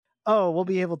oh, we'll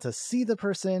be able to see the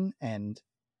person and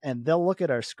they'll look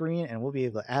at our screen and we'll be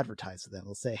able to advertise to them.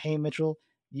 We'll say, hey, Mitchell,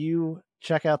 you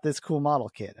check out this cool model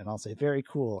kit. And I'll say, very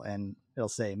cool. And it'll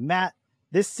say, Matt,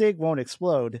 this SIG won't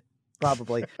explode,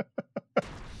 probably.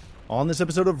 On this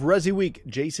episode of ResiWeek,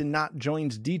 Jason Knott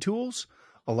joins D-Tools,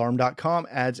 Alarm.com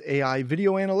adds AI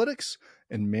video analytics,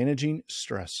 and managing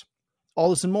stress. All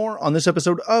this and more on this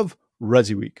episode of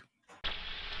ResiWeek.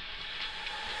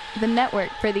 The network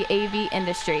for the AV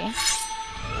industry.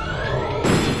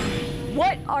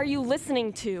 What are you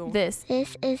listening to? This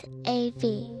is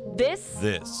AV. This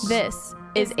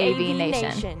is AV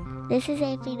Nation. This is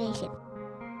AV Nation.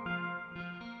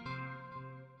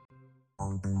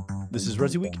 This is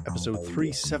ResiWeek, episode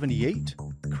 378,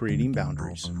 Creating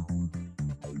Boundaries.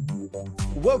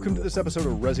 Welcome to this episode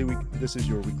of ResiWeek. This is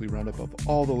your weekly roundup of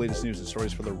all the latest news and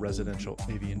stories for the residential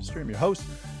AV industry. I'm your host,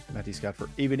 Matty Scott for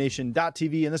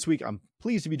AVNation.tv, and this week I'm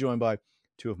pleased to be joined by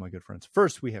two of my good friends.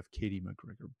 First, we have Katie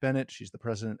McGregor-Bennett. She's the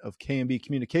president of K&B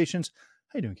Communications.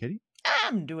 How you doing, Katie?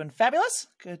 I'm doing fabulous.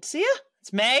 Good to see you.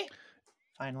 It's May.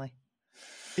 Finally.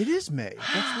 It is May.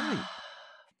 That's right.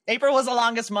 April was the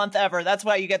longest month ever. That's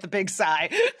why you get the big sigh.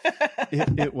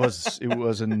 It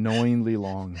was annoyingly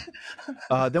long.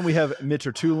 Then we have Mitch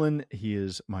Ertulin. He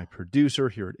is my producer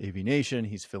here at AV Nation.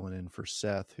 He's filling in for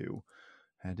Seth, who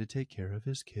had to take care of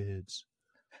his kids.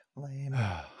 Lame.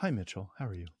 Hi, Mitchell. How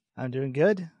are you? I'm doing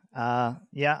good.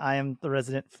 Yeah, I am the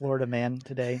resident Florida man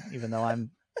today, even though I'm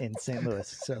in St. Louis.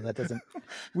 So that doesn't.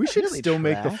 We should really still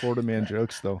make the track. Florida man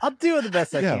jokes, though. I'll do it the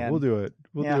best I can. Yeah, we'll do it.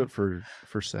 We'll Yeah. do it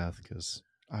for Seth, because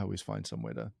I always find some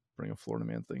way to bring a Florida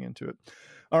man thing into it.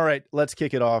 All right, let's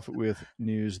kick it off with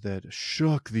news that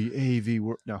shook the AV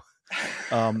world. No,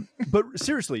 but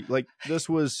seriously, like this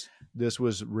was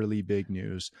really big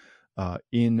news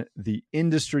in the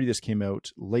industry. This came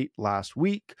out late last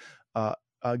week. A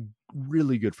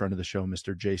really good friend of the show,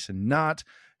 Mr. Jason Knott,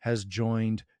 has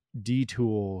joined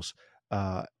D-Tools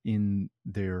in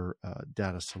their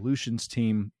data solutions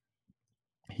team.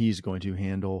 He's going to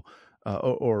handle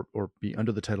or be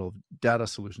under the title of Data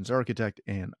Solutions Architect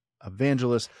and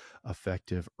Evangelist,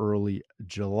 effective early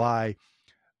July.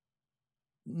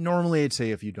 Normally, I'd say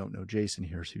if you don't know Jason,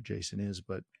 here's who Jason is.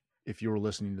 But if you're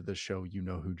listening to this show, you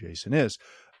know who Jason is.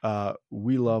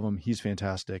 We love him. He's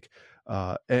fantastic.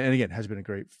 And again, has been a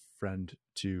great friend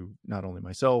to not only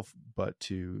myself, but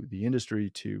to the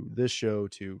industry, to this show,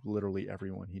 to literally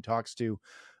everyone he talks to.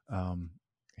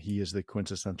 He is the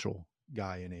quintessential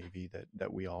guy in AV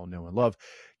that we all know and love.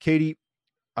 Katie,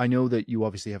 I know that you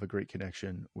obviously have a great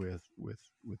connection with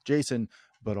Jason,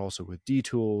 but also with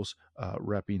D-Tools,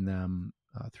 repping them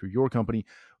through your company.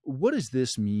 What does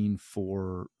this mean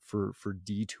for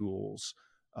D-Tools,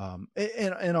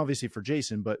 and obviously for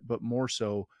Jason, but more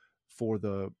so for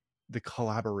the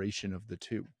collaboration of the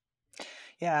two?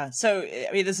 Yeah. So, I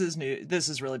mean, this is new. This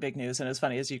is really big news. And it's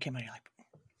funny, as you came on, you're like,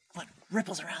 what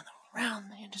ripples around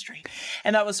the industry.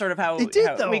 And that was sort of how It did,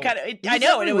 how though. we kind of, It I was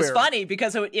know. And it was everywhere. funny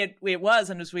because it was,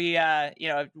 and as we,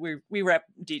 we rep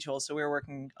D-Tools. So we were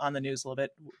working on the news a little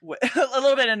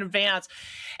bit in advance.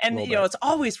 And, it's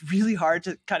always really hard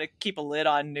to kind of keep a lid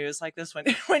on news like this when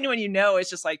it's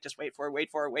just like, just wait for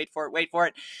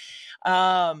it.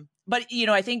 But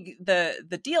I think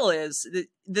the deal is that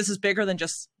this is bigger than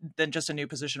just a new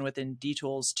position within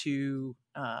D-Tools to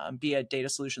be a data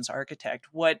solutions architect.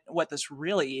 What this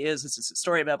really is a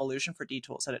story of evolution for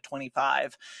D-Tools. At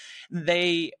 25,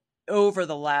 they over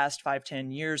the last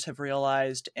 5-10 years have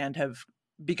realized and have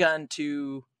begun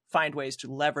to find ways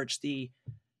to leverage the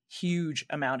huge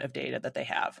amount of data that they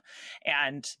have,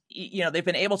 and they've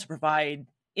been able to provide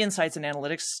insights and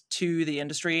analytics to the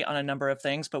industry on a number of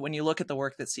things. But when you look at the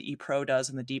work that CE Pro does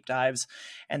in the deep dives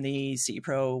and the CE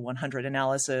Pro 100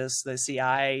 analysis, the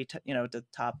CI, the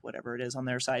top, whatever it is on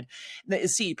their side, the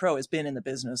CE Pro has been in the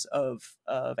business of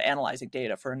analyzing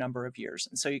data for a number of years.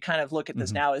 And so you kind of look at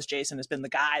this now as Jason has been the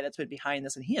guy that's been behind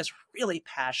this, and he is really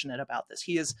passionate about this.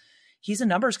 He's a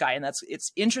numbers guy. And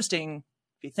it's interesting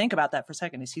if you think about that for a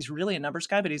second. He's really a numbers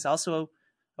guy, but he's also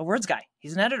a words guy.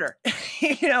 He's an editor,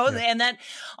 and that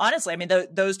honestly, I mean,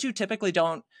 those two typically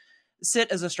don't sit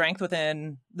as a strength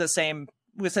within the same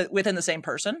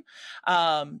person.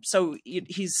 So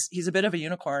he's a bit of a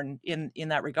unicorn in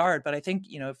that regard. But I think,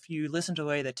 if you listen to the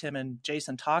way that Tim and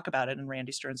Jason talk about it, and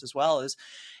Randy Stearns as well,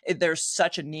 there's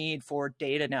such a need for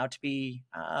data now to be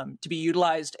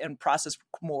utilized and processed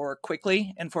more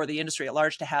quickly, and for the industry at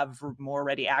large to have more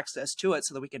ready access to it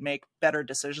so that we can make better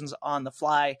decisions on the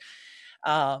fly.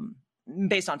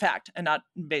 based on fact and not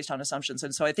based on assumptions.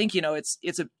 And so I think, it's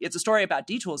a story about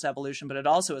D-Tools evolution, but it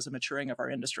also is a maturing of our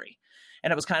industry.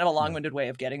 And it was kind of a long-winded way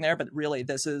of getting there, but really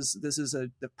this is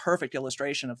the perfect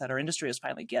illustration of that our industry is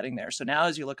finally getting there. So now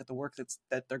as you look at the work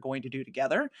that they're going to do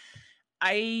together,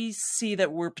 I see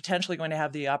that we're potentially going to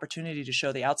have the opportunity to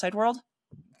show the outside world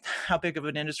how big of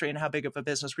an industry and how big of a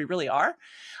business we really are,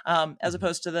 as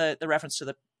opposed to the reference to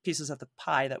the pieces of the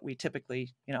pie that we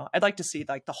typically, I'd like to see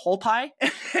like the whole pie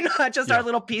and not just our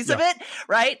little piece of it.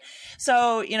 Right.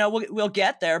 So, we'll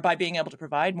get there by being able to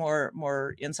provide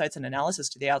more insights and analysis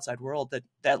to the outside world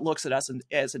that looks at us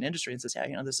as an industry and says,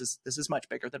 yeah, this is much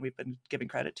bigger than we've been giving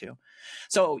credit to.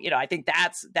 So, I think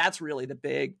that's really the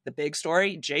big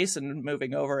story. Jason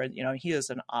moving over, and, he is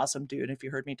an awesome dude. If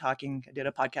you heard me talking, I did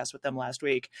a podcast with them last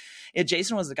week.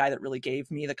 Jason was the guy that really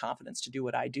gave me the confidence to do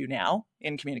what I do now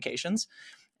in communications.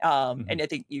 And I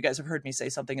think you guys have heard me say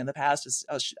something in the past.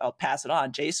 I'll pass it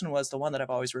on. Jason was the one that I've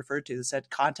always referred to that said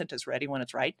content is ready when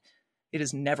it's right. It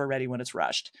is never ready when it's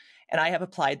rushed. And I have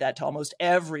applied that to almost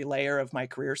every layer of my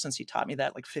career since he taught me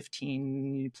that like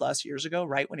 15 plus years ago,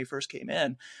 right when he first came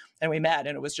in. And we met,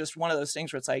 and it was just one of those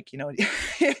things where it's like,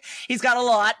 he's got a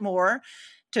lot more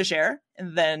to share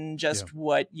than just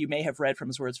what you may have read from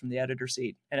his words from the editor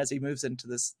seat. And as he moves into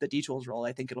the D-Tools role,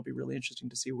 I think it'll be really interesting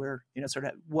to see where, sort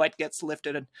of what gets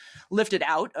lifted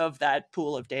out of that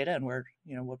pool of data and where,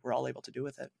 what we're all able to do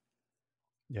with it.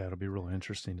 Yeah, it'll be really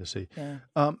interesting to see.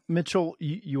 Yeah. Mitchell,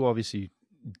 you obviously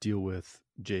deal with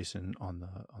Jason on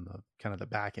the kind of the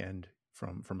back end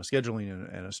from a scheduling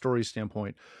and a story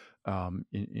standpoint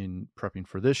in prepping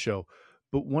for this show.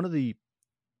 But one of the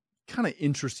kind of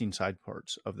interesting side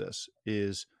parts of this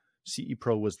is CE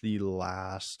Pro was the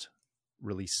last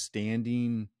really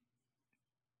standing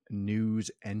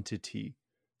news entity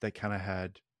that kind of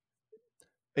had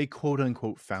a quote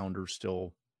unquote founder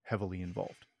still heavily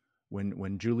involved.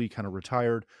 When Julie kind of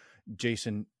retired,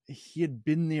 Jason, he had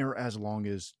been there as long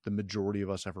as the majority of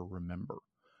us ever remember.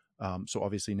 So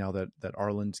obviously now that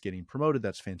Arlen's getting promoted,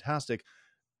 that's fantastic,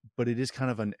 but it is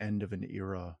kind of an end of an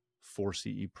era for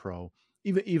CE Pro.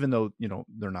 Even though,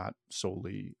 they're not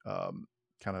solely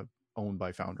kind of owned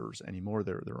by founders anymore,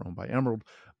 they're owned by Emerald.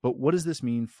 But what does this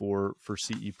mean for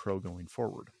CE Pro going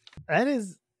forward? That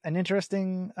is an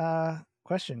interesting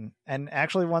question, and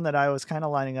actually one that I was kind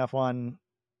of lining up on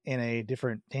in a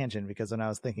different tangent, because when I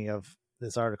was thinking of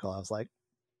this article, I was like,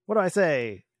 what do I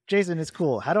say? Jason is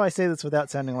cool. How do I say this without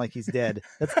sounding like he's dead?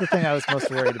 That's the thing I was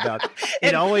most worried about.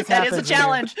 It always happens. That is a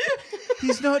challenge.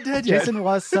 He's not dead yet. Jason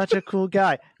was such a cool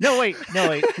guy. No, wait.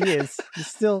 He is. He's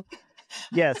still.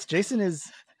 Yes, Jason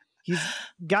is. He's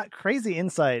got crazy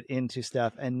insight into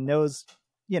stuff and knows,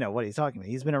 what he's talking about.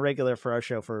 He's been a regular for our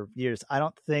show for years. I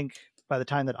don't think by the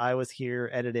time that I was here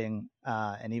editing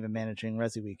and even managing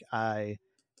ResiWeek, I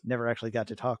never actually got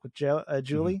to talk with Julie.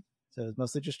 Mm-hmm. So it was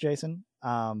mostly just Jason.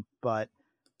 But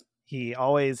he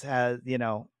always has,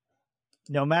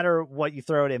 no matter what you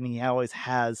throw at him, he always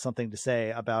has something to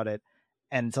say about it.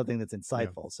 And something that's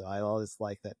insightful. Yeah. So I always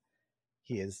like that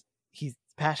he's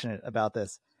passionate about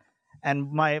this.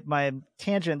 And my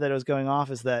tangent that I was going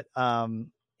off is that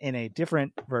in a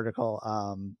different vertical,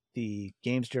 the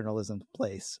games journalism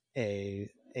place, a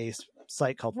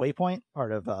site called Waypoint,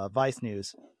 part of Vice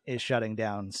News, is shutting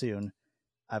down soon.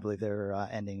 I believe they're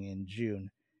ending in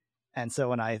June. And so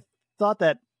when I thought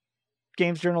that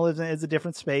games journalism is a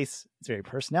different space, it's very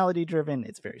personality driven,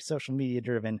 it's very social media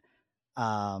driven.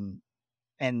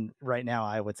 And right now,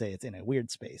 I would say it's in a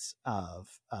weird space of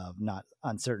not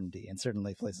uncertainty, and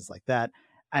certainly places like that.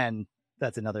 And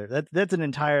that's that's an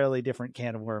entirely different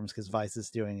can of worms, because Vice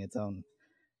is doing its own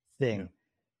thing. Yeah.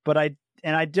 But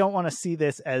I don't want to see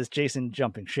this as Jason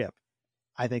jumping ship.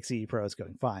 I think CE Pro is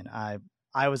going fine.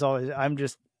 I'm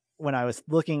just, when I was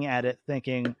looking at it,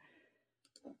 thinking,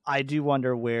 I do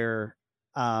wonder where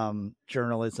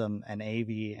journalism and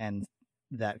AV and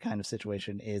that kind of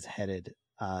situation is headed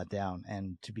down.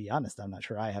 And to be honest, I'm not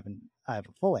sure I have a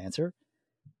full answer.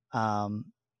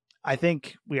 I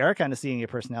think we are kind of seeing a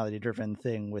personality driven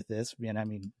thing with this. And I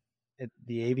mean,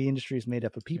 the AV industry is made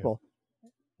up of people.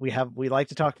 Yeah. We like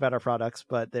to talk about our products,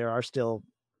 but there are still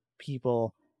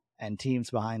people and teams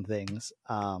behind things.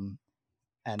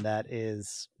 And that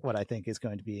is what I think is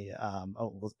going to be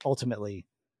ultimately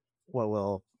what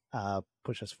will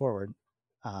push us forward.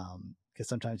 Because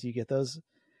sometimes you get those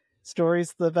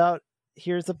stories about,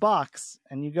 here's a box,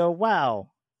 and you go, wow.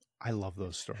 I love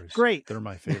those stories. Great. They're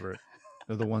my favorite.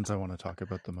 They're the ones I want to talk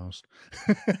about the most.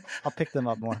 I'll pick them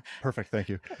up more. Perfect. Thank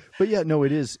you. But yeah, no,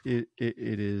 it is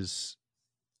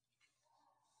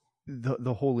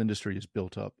the whole industry is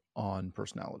built up on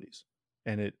personalities.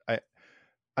 And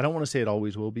I don't want to say it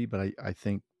always will be, but I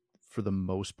think for the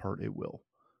most part it will,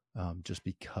 just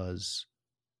because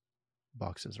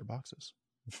boxes are boxes.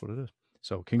 That's what it is.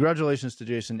 So congratulations to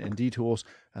Jason and D-Tools,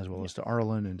 as well as to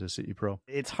Arlen and to CE Pro.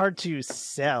 It's hard to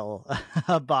sell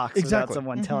a box without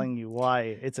someone telling you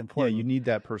why it's important. Yeah, you need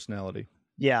that personality.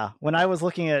 Yeah. When I was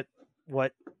looking at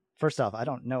first off, I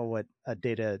don't know what a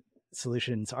data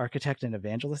solutions architect and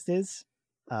evangelist is.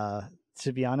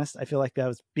 To be honest, I feel like I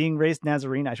was being raised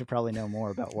Nazarene. I should probably know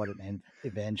more about what an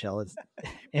evangelist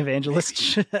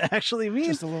actually means.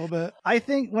 Just a little bit. I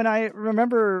think when I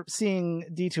remember seeing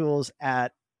D-Tools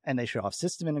and they show off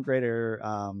system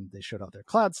integrator, they showed off their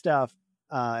cloud stuff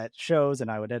at shows, and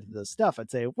I would edit the stuff.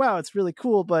 I'd say, wow, it's really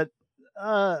cool, but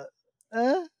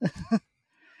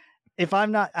if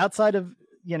I'm not outside of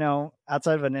an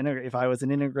integrator, if I was an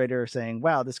integrator saying,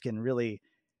 wow, this can really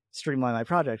streamline my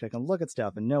project, I can look at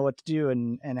stuff and know what to do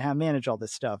and how manage all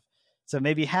this stuff. So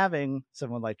maybe having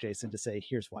someone like Jason to say,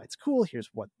 here's why it's cool, here's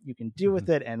what you can do with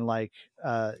it, and like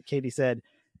Katie said,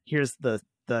 here's the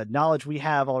knowledge we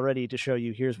have already to show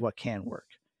you, here's what can work.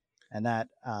 And that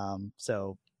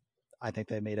so I think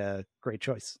they made a great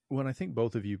choice. Well, I think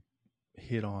both of you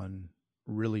hit on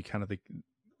really kind of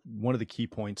one of the key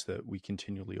points that we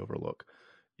continually overlook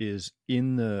is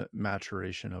in the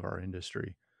maturation of our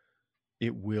industry,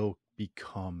 it will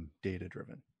become data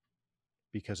driven.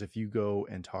 Because if you go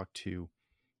and talk to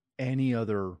any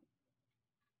other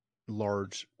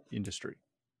large industry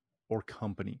or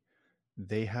company,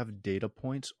 they have data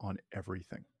points on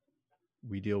everything.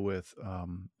 We deal with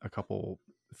a couple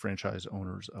franchise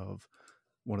owners of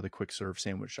one of the quick serve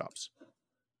sandwich shops.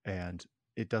 And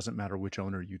it doesn't matter which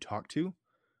owner you talk to,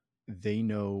 they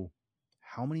know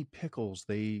how many pickles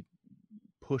they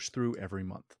push through every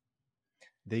month.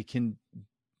 They can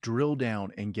drill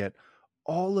down and get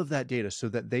all of that data so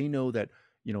that they know that,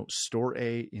 store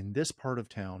A in this part of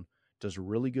town does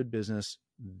really good business,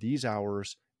 these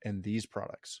hours and these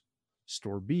products.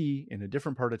 Store B in a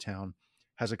different part of town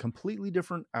has a completely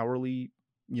different hourly,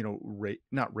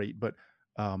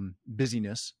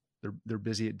 busyness. They're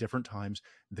busy at different times.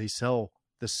 They sell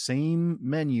the same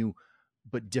menu,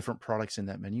 but different products in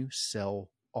that menu sell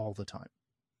all the time,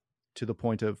 to the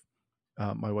point of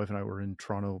my wife and I were in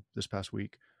Toronto this past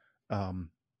week, going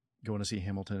to see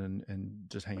Hamilton and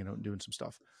just hanging out and doing some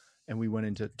stuff. And we went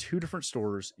into 2 different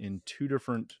stores in 2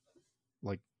 different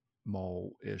like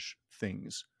mall-ish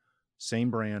things.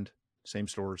 Same brand, same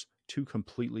stores, 2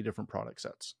 completely different product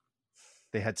sets.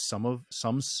 They had some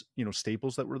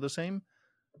staples that were the same,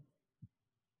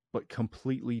 but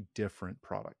completely different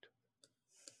product.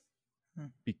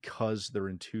 Because they're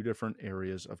in 2 different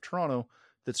areas of Toronto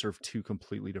that serve 2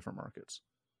 completely different markets.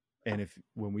 And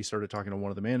when we started talking to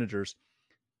one of the managers,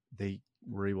 they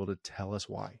were able to tell us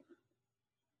why.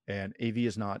 And AV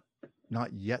is not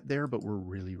yet there, but we're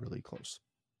really, really close.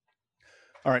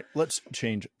 All right, let's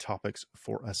change topics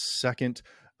for a second.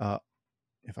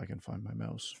 If I can find my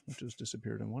mouse, which has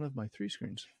disappeared on one of my 3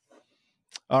 screens.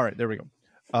 All right, there we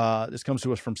go. This comes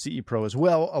to us from CE Pro as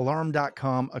well.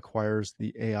 Alarm.com acquires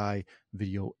the AI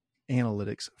video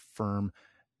analytics firm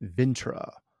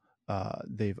Vintra.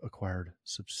 They've acquired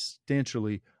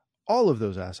substantially all of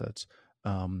those assets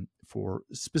for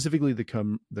specifically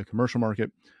the commercial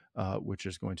market, which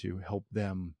is going to help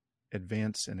them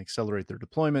advance and accelerate their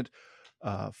deployment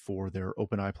for their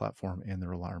OpenEye platform and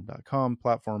their Alarm.com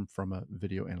platform from a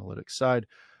video analytics side.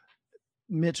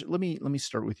 Mitch, let me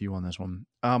start with you on this one.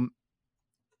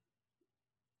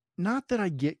 Not that I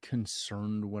get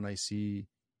concerned when I see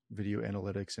video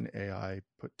analytics and AI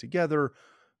put together,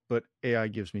 but AI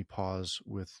gives me pause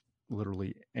with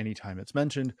literally any time it's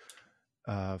mentioned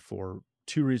for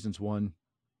 2 reasons. One,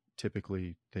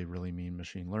 typically they really mean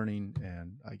machine learning,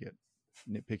 and I get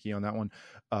nitpicky on that one.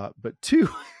 But 2,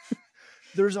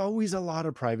 there's always a lot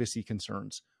of privacy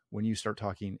concerns when you start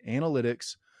talking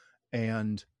analytics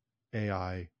and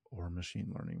AI or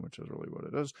machine learning, which is really what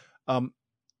it is.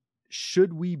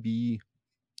 Should we be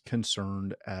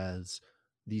concerned as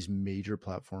these major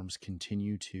platforms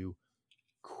continue to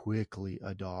quickly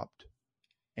adopt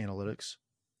analytics?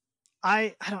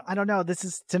 I don't know. This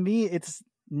is, to me, it's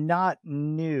not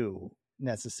new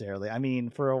necessarily. I mean,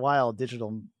 for a while,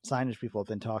 digital signage people have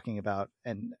been talking about,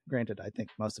 and granted, I think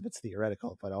most of it's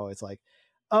theoretical, but always like,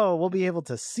 oh, we'll be able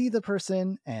to see the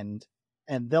person and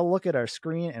they'll look at our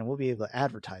screen and we'll be able to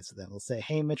advertise to them. We'll say,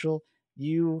 hey, Mitchell,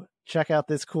 you check out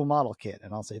this cool model kit.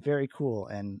 And I'll say, very cool.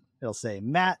 And it'll say,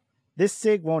 Matt, this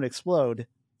SIG won't explode.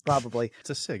 Probably. It's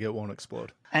a SIG. It won't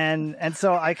explode. And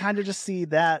so I kind of just see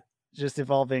that just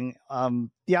evolving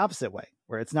the opposite way,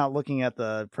 where it's not looking at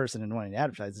the person and wanting to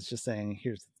advertise. It's just saying,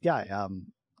 here's the guy.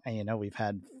 And we've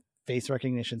had face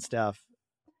recognition stuff.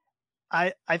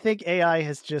 I think AI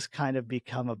has just kind of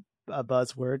become a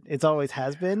buzzword. It's always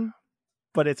has been,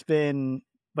 but it's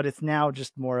now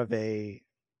just more of a,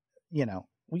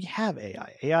 we have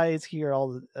AI. AI is here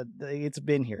it's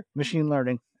been here. Machine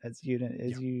learning, as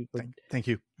you would thank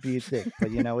you. You'd think.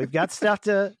 But we've got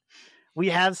we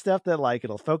have stuff that, like,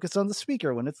 it'll focus on the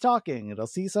speaker when it's talking. It'll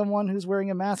see someone who's wearing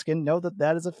a mask and know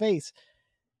that is a face.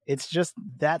 It's just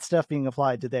that stuff being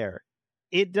applied to there.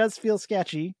 It does feel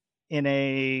sketchy in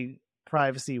a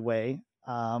privacy way.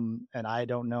 And I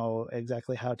don't know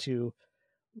exactly how to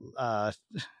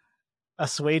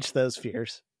assuage those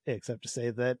fears, except to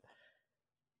say that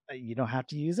you don't have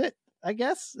to use it, I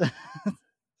guess.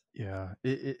 Yeah,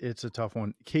 it's a tough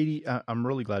one. Katie, I'm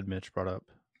really glad Mitch brought up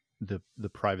the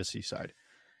privacy side,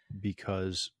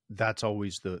 because that's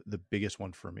always the biggest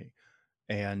one for me.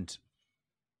 And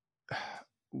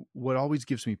what always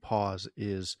gives me pause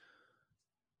is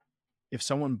if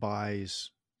someone buys,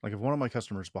 like if one of my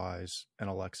customers buys an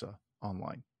Alexa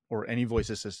online or any voice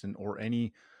assistant or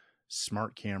any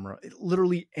smart camera,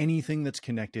 literally anything that's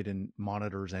connected and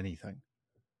monitors anything.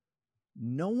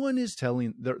 No one is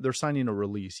telling, they're signing a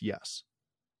release, yes,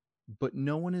 but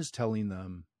no one is telling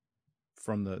them,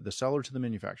 from the seller to the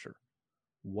manufacturer,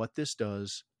 what this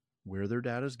does, where their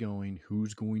data is going,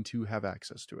 who's going to have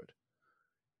access to it.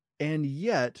 And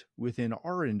yet, within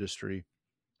our industry,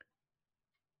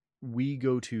 we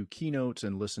go to keynotes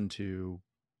and listen to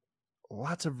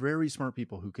lots of very smart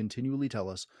people who continually tell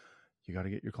us, you got to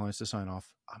get your clients to sign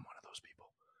off. I'm one of those people.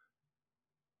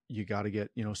 You got to get,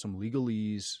 some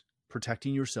legalese,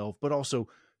 protecting yourself, but also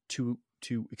to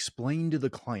explain to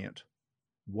the client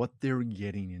what they're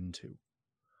getting into.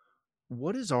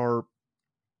 What is our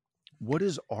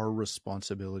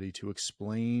responsibility to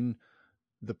explain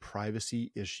the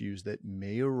privacy issues that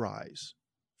may arise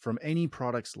from any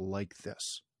products like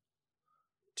this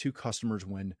to customers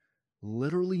when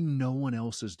literally no one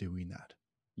else is doing that?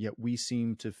 Yet we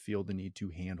seem to feel the need to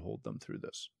handhold them through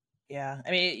this. Yeah,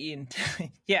 I mean,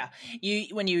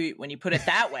 when you put it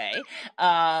that way,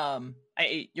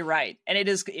 you're right, and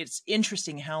it's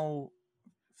interesting how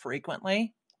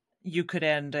frequently you could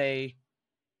end a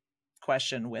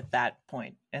question with that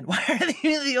point. And why are they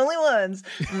the only ones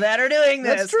that are doing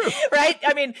this? That's true, right?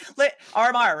 I mean,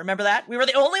 RMR, remember that? We were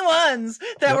the only ones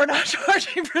that were not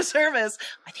charging for service.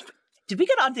 I think, did we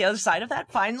get on the other side of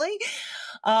that finally?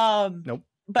 Nope.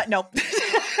 But no.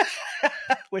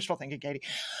 Wishful thinking, Katie.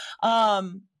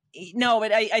 No,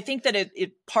 but I think that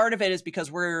it part of it is because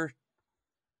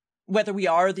whether we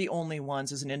are the only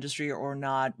ones as an industry or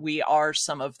not, we are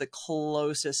some of the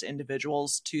closest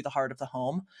individuals to the heart of the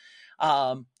home.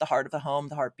 The heart of the home,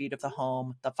 the heartbeat of the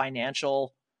home, the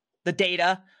financial, the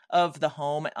data of the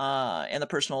home, and the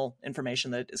personal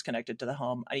information that is connected to the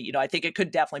home. I think it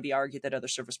could definitely be argued that other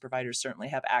service providers certainly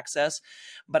have access,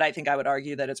 but I think I would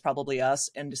argue that it's probably us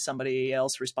and somebody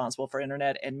else responsible for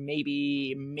internet, and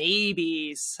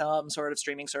maybe some sort of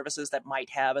streaming services that might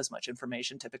have as much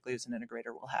information typically as an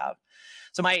integrator will have.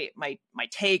 So my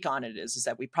take on it is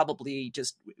that we probably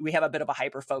we have a bit of a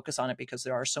hyper focus on it because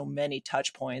there are so many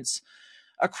touch points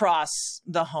across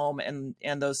the home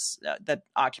and those that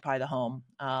occupy the home,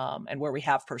 and where we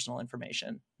have personal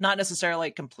information, not necessarily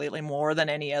completely more than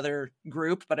any other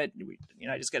group, but I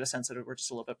just get a sense that we're just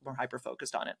a little bit more hyper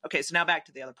focused on it. Okay, so now back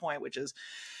to the other point, which is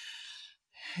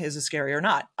it scary or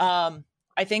not?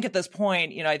 I think at this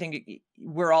point, I think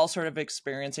we're all sort of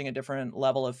experiencing a different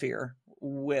level of fear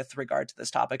with regard to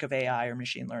this topic of AI or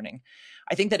machine learning.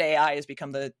 I think that AI has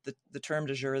become the term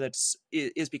du jour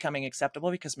is becoming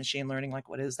acceptable because machine learning, like,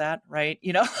 what is that, right?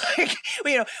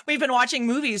 We've been watching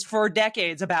movies for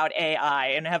decades about AI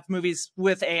and have movies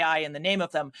with AI in the name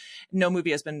of them. No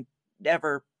movie has been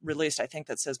ever released, I think,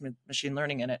 that says machine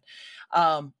learning in it.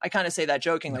 I kind of say that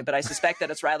jokingly, but I suspect that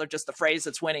it's rather just the phrase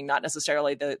that's winning, not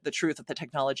necessarily the truth of the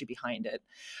technology behind it.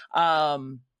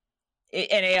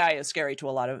 And AI is scary to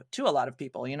a lot of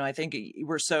people. I think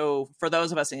for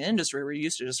those of us in the industry, we're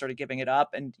used to just sort of giving it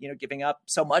up and, giving up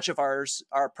so much of our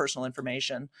personal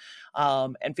information,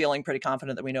 and feeling pretty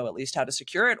confident that we know at least how to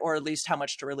secure it, or at least how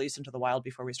much to release into the wild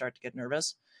before we start to get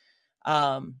nervous.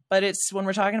 But it's when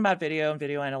we're talking about video and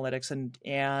video analytics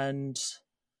and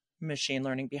machine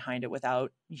learning behind it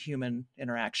without human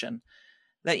interaction,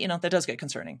 that, that does get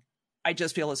concerning. I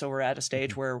just feel as though we're at a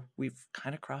stage where we've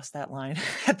kind of crossed that line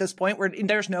at this point where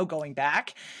there's no going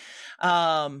back.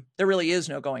 There really is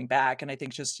no going back. And I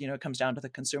think just, it comes down to the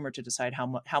consumer to decide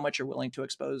how much you're willing to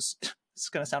expose. It's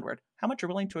going to sound weird. How much you're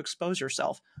willing to expose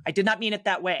yourself. I did not mean it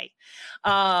that way.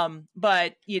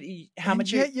 But how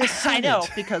much I know,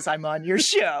 because I'm on your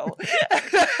show.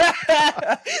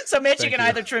 So Mitch, you can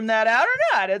either trim that out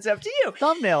or not. It's up to you.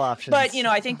 Thumbnail options. But,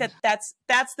 I think that's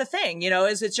the thing,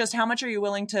 is it's just how much are you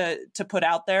willing to put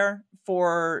out there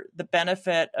for the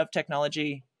benefit of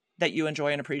technology that you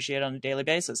enjoy and appreciate on a daily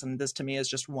basis. And this to me is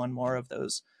just one more of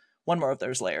those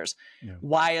layers. Yeah.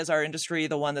 Why is our industry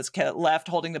the one that's left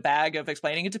holding the bag of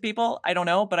explaining it to people? I don't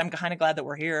know, but I'm kind of glad that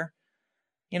we're here.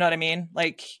 You know what I mean?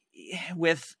 Like,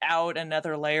 without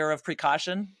another layer of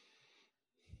precaution,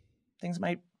 things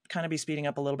might kind of be speeding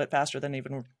up a little bit faster than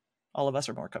even all of us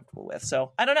are more comfortable with.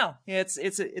 So I don't know. It's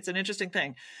an interesting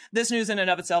thing. This news in and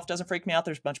of itself doesn't freak me out.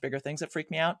 There's much bigger things that freak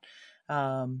me out.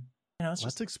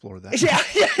 Let's explore that. Yeah.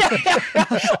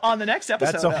 On the next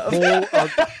episode.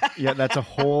 That's a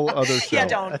whole other show. Yeah,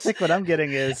 don't. I think what I'm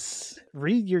getting is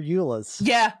read your EULAs.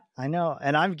 Yeah. I know.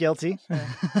 And I'm guilty.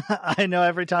 I know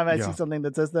every time I see something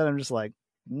that says that, I'm just like,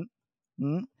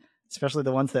 especially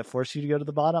the ones that force you to go to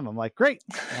the bottom. I'm like, great.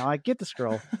 Now I get to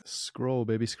scroll. Scroll,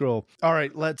 baby, scroll. All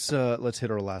right, let's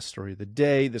hit our last story of the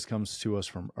day. This comes to us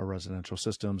from our residential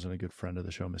systems and a good friend of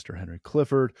the show, Mr. Henry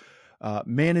Clifford.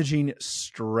 Managing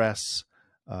stress.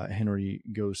 Henry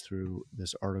goes through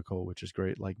this article, which is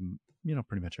great, like,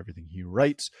 pretty much everything he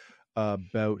writes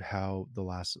about how the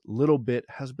last little bit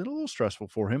has been a little stressful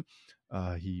for him.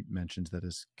 He mentions that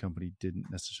his company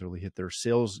didn't necessarily hit their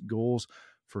sales goals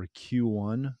for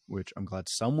Q1, which I'm glad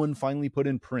someone finally put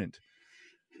in print.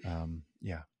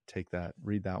 Take that,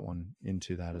 read that one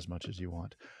into that as much as you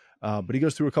want. But he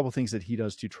goes through a couple things that he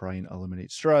does to try and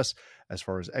eliminate stress, as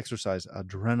far as exercise,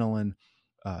 adrenaline,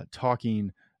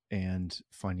 talking, and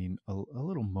finding a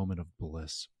little moment of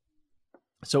bliss.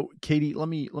 So, Katie, let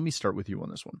me start with you on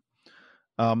this one.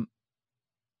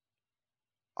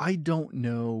 I don't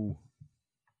know,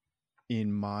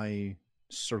 in my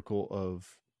circle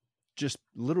of just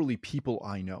literally people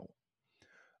I know,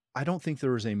 I don't think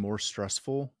there is a more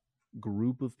stressful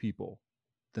group of people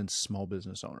than small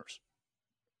business owners.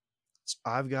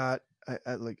 I've got,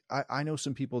 I know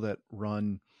some people that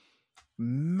run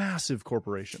massive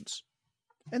corporations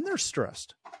and they're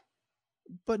stressed,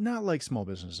 but not like small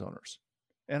business owners.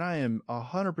 And I am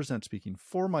 100% speaking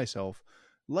for myself,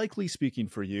 likely speaking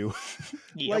for you,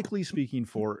 likely speaking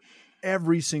for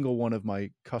every single one of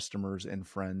my customers and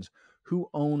friends who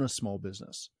own a small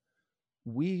business.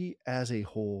 We as a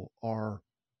whole are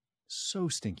so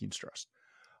stinking stressed.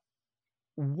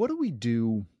 What do we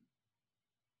do,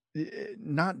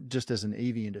 not just as an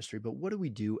AV industry, but what do we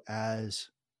do as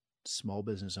small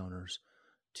business owners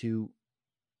to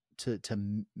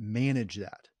manage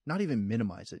that? Not even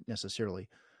minimize it necessarily,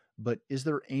 but is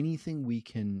there anything we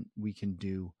can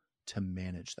do to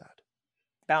manage that?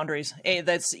 Boundaries. Hey,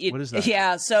 what is that?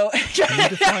 Yeah. So can you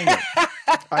define it?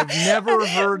 I've never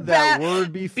heard that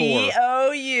word before.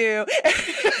 BOU.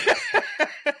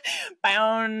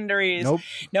 Boundaries. Nope.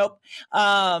 No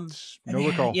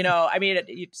recall. I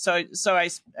mean, so I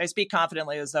speak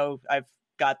confidently as though I've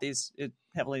got these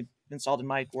heavily installed in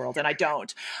my world, and I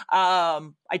don't.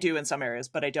 I do in some areas,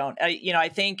 but I don't. I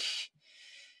think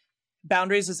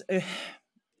boundaries is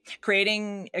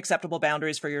creating acceptable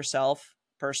boundaries for yourself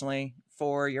personally,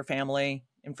 for your family,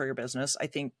 and for your business. I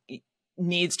think it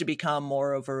needs to become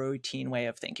more of a routine way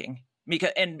of thinking,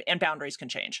 because and boundaries can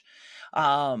change.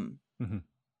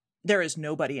 There is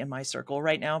nobody in my circle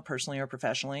right now, personally or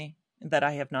professionally, that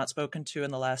I have not spoken to in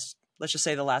the last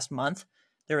month.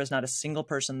 There is not a single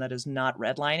person that is not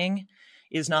redlining,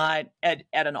 is not at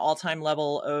an all-time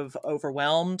level of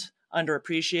overwhelmed,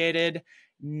 underappreciated,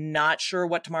 not sure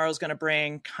what tomorrow's going to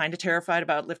bring, kind of terrified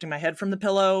about lifting my head from the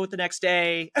pillow the next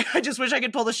day. I just wish I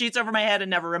could pull the sheets over my head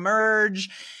and never emerge.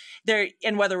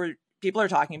 And whether people are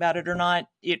talking about it or not,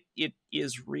 it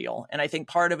is real. And I think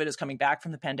part of it is coming back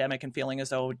from the pandemic and feeling as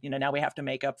though, now we have to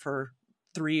make up for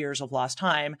 3 years of lost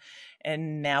time.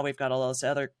 And now we've got all this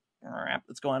other crap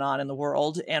that's going on in the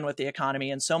world and with the economy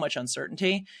and so much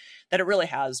uncertainty that it really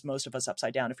has most of us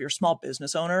upside down. If you're a small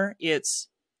business owner,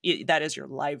 that is your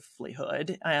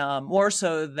livelihood, more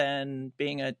so than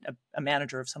being a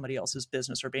manager of somebody else's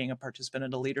business or being a participant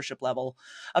at a leadership level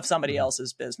of somebody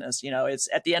else's business. It's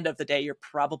at the end of the day, you're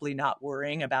probably not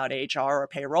worrying about HR or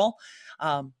payroll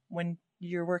when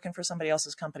you're working for somebody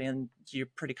else's company, and you're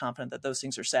pretty confident that those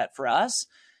things are set. For us,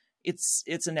 it's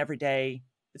an everyday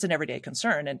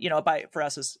concern, and for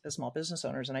us as small business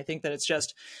owners. And I think that it's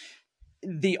just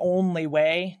the only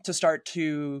way to start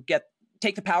to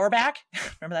take the power back.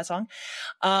 Remember that song?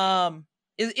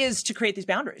 Is to create these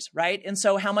boundaries, right? And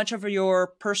so how much of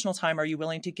your personal time are you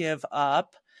willing to give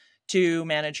up to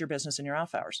manage your business in your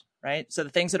off hours, right? So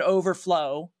the things that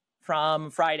overflow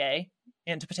from Friday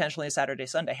into potentially a Saturday,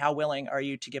 Sunday, how willing are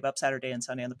you to give up Saturday and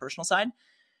Sunday on the personal side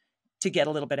to get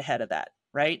a little bit ahead of that,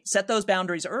 right? Set those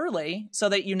boundaries early so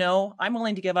that, I'm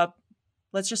willing to give up,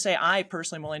 let's just say I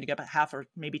personally am willing to give up half or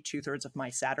maybe 2/3 of my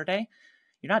Saturday.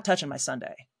 You're not touching my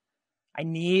Sunday. I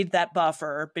need that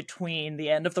buffer between the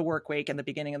end of the work week and the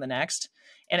beginning of the next.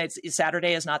 And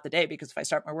Saturday is not the day, because if I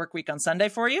start my work week on Sunday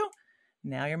for you,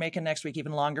 now you're making next week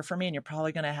even longer for me, and you're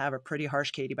probably going to have a pretty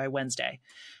harsh Katie by Wednesday.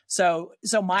 So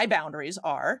my boundaries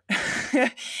are,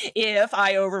 if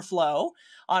I overflow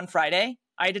on Friday,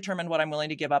 I determine what I'm willing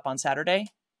to give up on Saturday,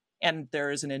 and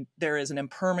there is an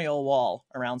impermeable wall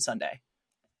around Sunday,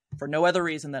 for no other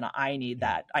reason than I need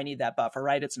that. I need that buffer,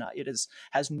 right?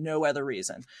 Has no other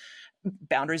reason.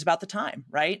 Boundaries about the time,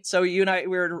 right? So you and I, we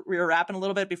were rapping a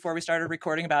little bit before we started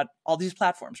recording about all these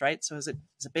platforms, right? So is it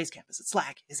Basecamp? Is it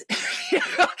Slack? Is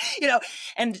it,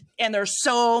 and there's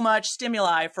so much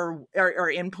stimuli for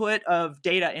or input of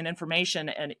data and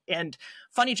information and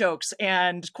funny jokes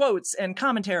and quotes and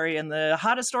commentary and the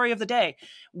hottest story of the day.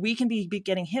 We can be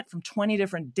getting hit from 20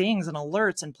 different dings and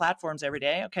alerts and platforms every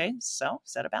day. Okay, so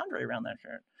set a boundary around that.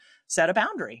 Set a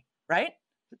boundary, right?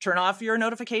 Turn off your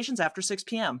notifications after 6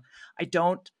 p.m. I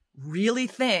don't really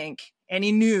think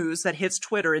any news that hits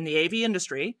Twitter in the AV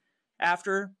industry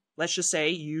after, let's just say,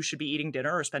 you should be eating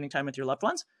dinner or spending time with your loved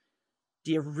ones.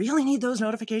 Do you really need those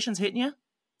notifications hitting you?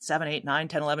 7, 8, 9,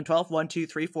 10, 11, 12, 1, 2,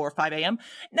 3, 4, 5 a.m.?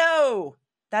 No,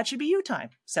 that should be you time.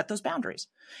 Set those boundaries.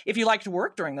 If you like to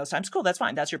work during those times, cool, that's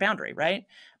fine. That's your boundary, right?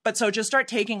 But so just start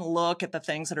taking a look at the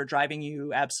things that are driving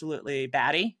you absolutely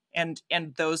batty, and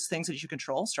those things that you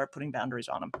control, start putting boundaries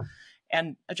on them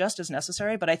and adjust as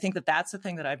necessary. But I think that's the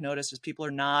thing that I've noticed is people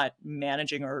are not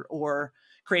managing or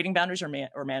creating boundaries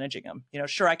or managing them.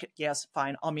 Sure, I could, yes,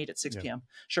 fine, I'll meet at 6 p.m.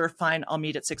 Sure, fine, I'll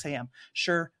meet at 6 a.m.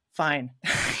 Sure, fine.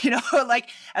 Like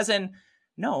as in,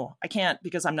 no, I can't,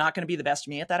 because I'm not going to be the best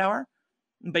me at that hour.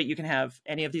 But you can have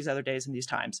any of these other days and these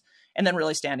times, and then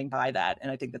really standing by that.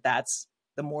 And I think that's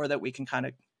the more that we can kind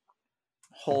of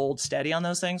hold steady on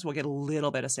those things, we'll get a little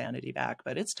bit of sanity back.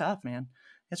 But it's tough, man.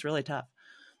 It's really tough.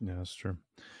 Yeah, that's true.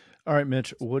 All right,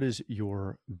 Mitch, what is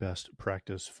your best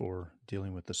practice for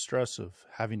dealing with the stress of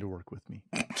having to work with me?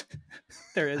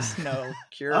 There is no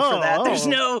cure for that. There's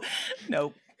no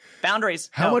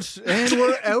boundaries. How much? And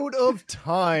we're out of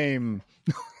time.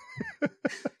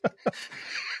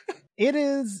 It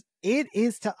is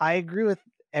I agree with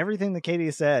everything that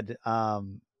Katie said.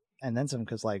 And then some,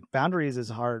 because like boundaries is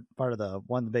hard part of the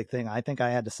big thing. I think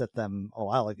I had to set them a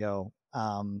while ago.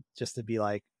 Just to be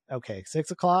like, okay,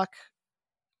 6 o'clock,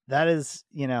 that is,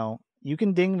 you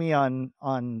can ding me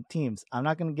on Teams. I'm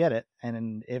not going to get it.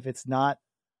 And if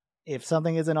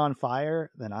something isn't on fire,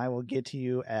 then I will get to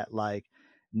you at like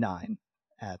 9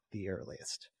 at the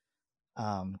earliest.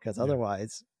 Because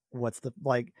otherwise, what's the,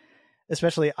 like,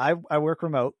 especially I work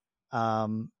remote.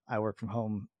 I work from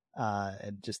home,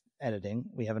 and just editing.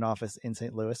 We have an office in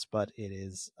St. Louis, but it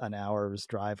is an hour's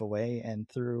drive away and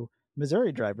through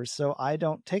Missouri drivers. So I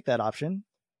don't take that option.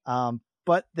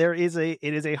 But it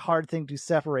is a hard thing to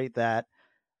separate that,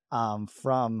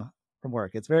 from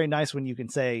work. It's very nice when you can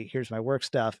say, here's my work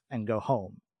stuff, and go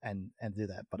home and do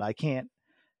that. But I can't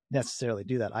necessarily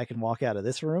do that. I can walk out of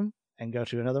this room and go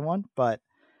to another one, but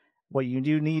what you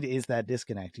do need is that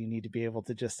disconnect. You need to be able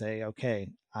to just say, okay,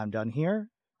 I'm done here.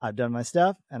 I've done my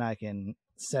stuff, and I can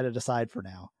set it aside for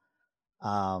now.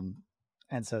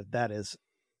 And so that is,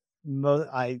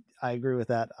 I agree with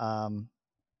that 100%.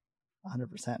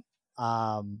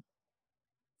 For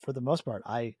the most part,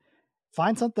 I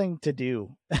find something to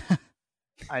do.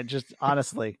 I just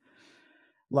honestly,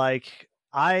 like,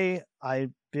 I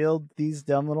build these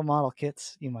dumb little model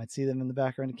kits. You might see them in the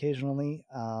background occasionally.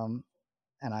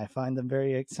 And I find them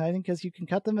very exciting because you can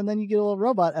cut them and then you get a little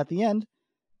robot at the end.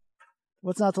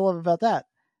 What's not to love about that?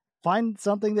 Find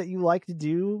something that you like to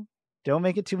do. Don't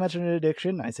make it too much of an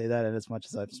addiction. I say that as much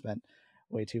as I've spent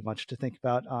way too much to think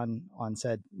about on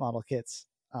said model kits.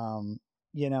 And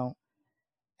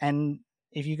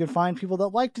if you can find people that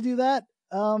like to do that,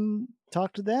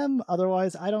 talk to them.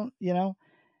 Otherwise, I don't,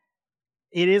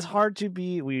 it is hard to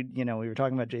be, we were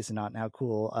talking about Jason Ott and how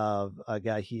cool of a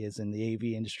guy he is in the AV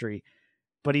industry.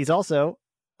 But he's also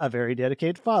a very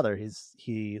dedicated father.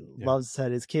 He loves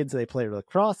that his kids, they play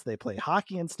lacrosse, they play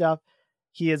hockey and stuff.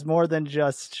 He is more than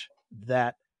just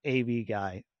that AV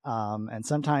guy. And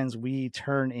sometimes we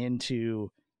turn into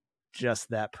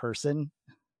just that person.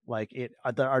 Like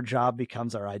our job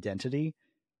becomes our identity.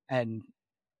 And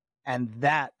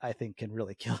that, I think, can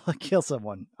really kill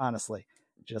someone, honestly,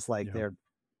 just like their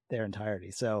entirety.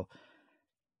 So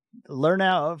learn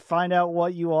out, find out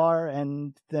what you are,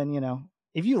 and then,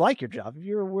 if you like your job, if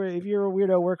you're a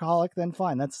weirdo workaholic, then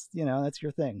fine. That's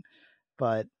your thing.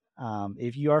 But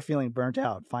if you are feeling burnt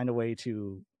out, find a way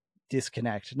to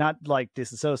disconnect, not like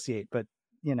disassociate, but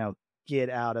get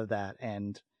out of that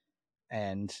and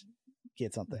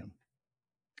get something.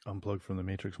 Unplug from the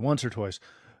Matrix once or twice.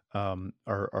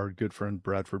 Our good friend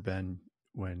Bradford Ben,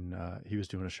 when he was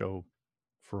doing a show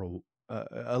for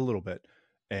a little bit,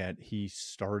 and he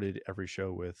started every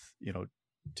show with,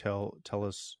 tell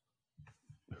us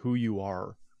who you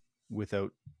are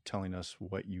without telling us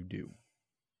what you do.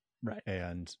 Right.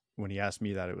 And when he asked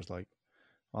me that, it was like,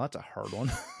 well, that's a hard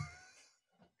one.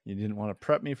 You didn't want to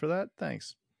prep me for that?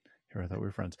 Thanks. Here, I thought we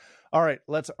were friends. All right,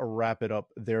 let's wrap it up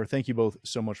there. Thank you both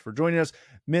so much for joining us.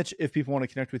 Mitch, if people want to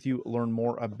connect with you, learn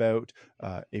more about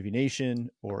AV Nation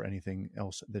or anything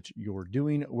else that you're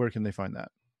doing, where can they find that?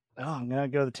 Oh, I'm going to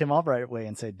go the Tim Albright way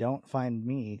and say, don't find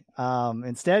me.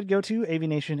 Instead, go to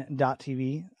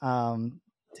avnation.tv.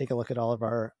 Take a look at all of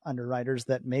our underwriters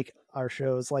that make our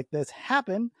shows like this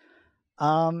happen.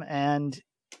 And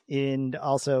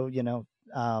also,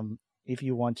 if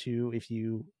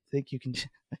you think you can,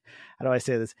 how do I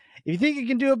say this? If you think you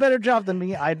can do a better job than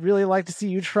me, I'd really like to see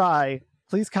you try.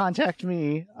 Please contact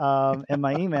me and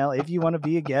my email if you want to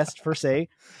be a guest for, say,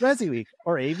 ResiWeek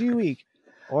or AV Week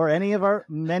or any of our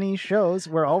many shows.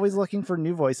 We're always looking for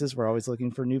new voices. We're always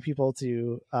looking for new people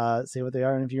to say what they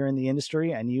are. And if you're in the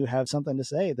industry and you have something to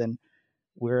say, then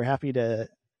we're happy to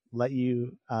let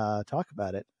you talk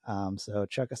about it. So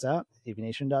check us out,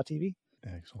 avnation.tv.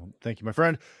 Excellent. Thank you, my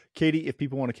friend. Katie, if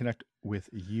people want to connect with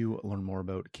you, learn more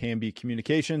about KMB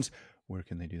Communications, where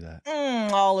can they do that?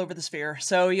 All over the sphere.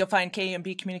 So you'll find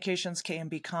KMB Communications,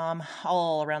 KMB Com,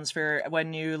 all around the sphere.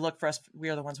 When you look for us, we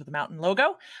are the ones with the mountain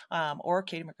logo, or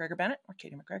Katie McGregor Bennett, or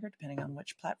Katie McGregor, depending on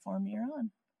which platform you're on.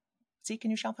 Seek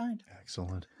and you shall find.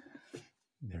 Excellent.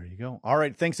 There you go. All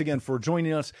right. Thanks again for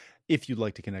joining us. If you'd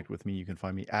like to connect with me, you can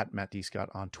find me at Matt D. Scott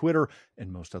on Twitter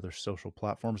and most other social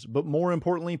platforms. But more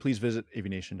importantly, please visit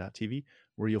avnation.tv,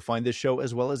 where you'll find this show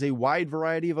as well as a wide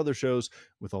variety of other shows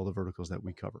with all the verticals that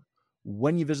we cover.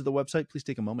 When you visit the website, please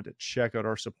take a moment to check out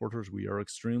our supporters. We are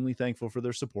extremely thankful for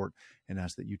their support and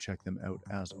ask that you check them out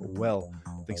as well.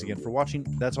 Thanks again for watching.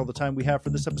 That's all the time we have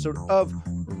for this episode of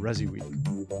ResiWeek.